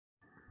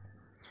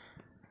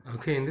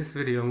Okay, in this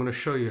video I'm going to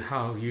show you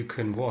how you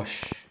can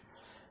wash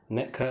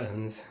net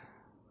curtains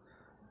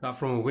that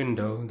from a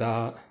window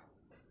that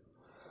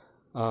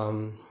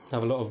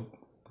have a lot of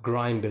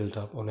grime built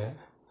up on it.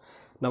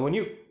 Now when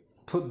you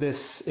put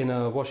this in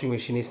a washing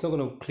machine, it's not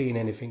going to clean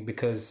anything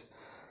because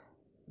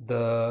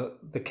the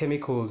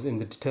chemicals in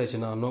the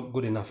detergent are not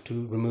good enough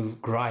to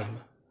remove grime.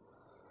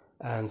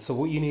 And so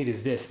what you need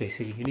is this,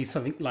 basically. You need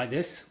something like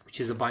this,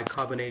 which is a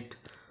bicarbonate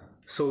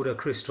soda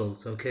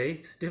crystals. Okay,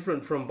 it's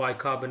different from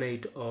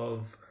bicarbonate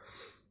of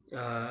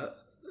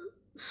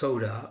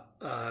soda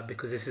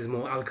because this is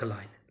more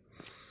alkaline.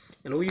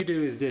 And all you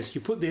do is this: you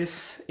put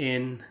this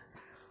in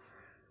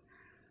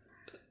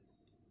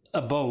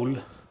a bowl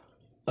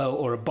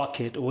or a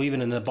bucket or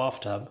even in a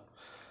bathtub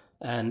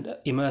and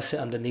immerse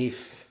it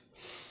underneath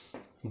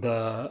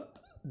the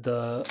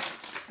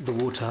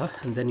water,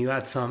 and then you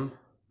add some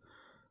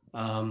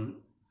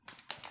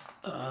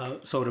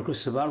soda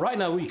crystal. But right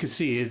now what you can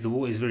see is the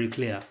water is very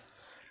clear,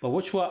 but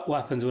watch what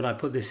happens when I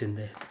put this in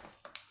there.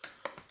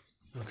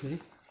 Okay,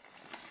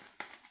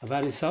 I've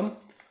added some.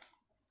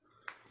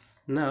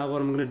 Now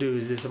what I'm going to do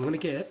is this: I'm going to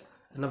get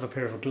another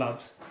pair of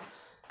gloves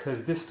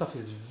because this stuff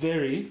is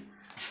very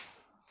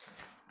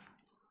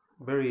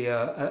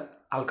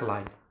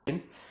alkaline.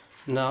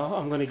 Now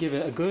I'm going to give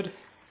it a good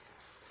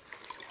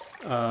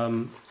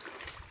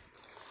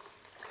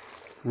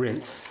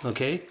rinse.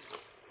 Okay,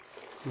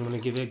 I'm going to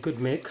give it a good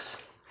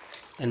mix,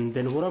 and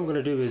then what I'm going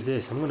to do is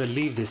this: I'm going to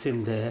leave this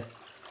in there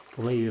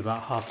for maybe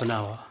about half an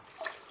hour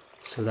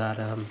so that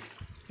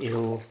it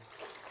all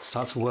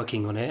starts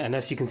working on it. And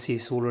as you can see,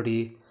 it's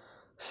already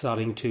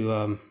starting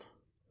to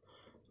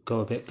go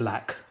a bit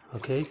black.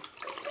 Okay,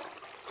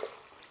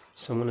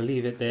 so I'm going to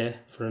leave it there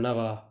for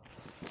another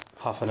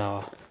half an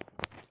hour.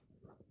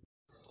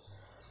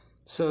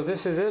 So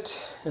this is it,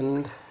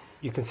 and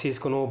you can see it's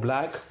gone all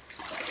black.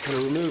 I'm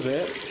going to remove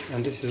it,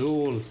 and this is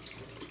all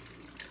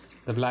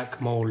the black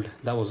mold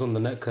that was on the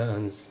net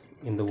curtains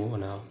in the water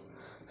now.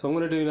 So what I'm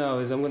going to do now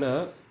is I'm going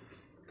to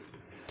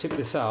tip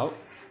this out,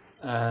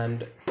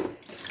 and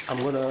I'm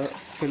going to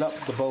fill up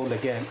the bowl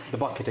again, the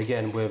bucket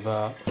again, with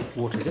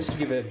water, just to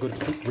give it a good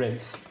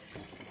rinse.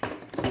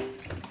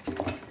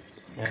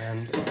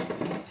 And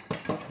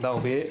that'll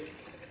be it.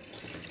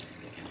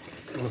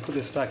 I'm going to put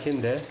this back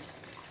in there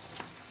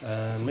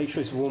and make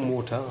sure it's warm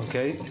water,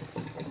 okay?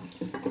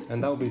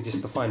 And that'll be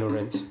just the final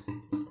rinse.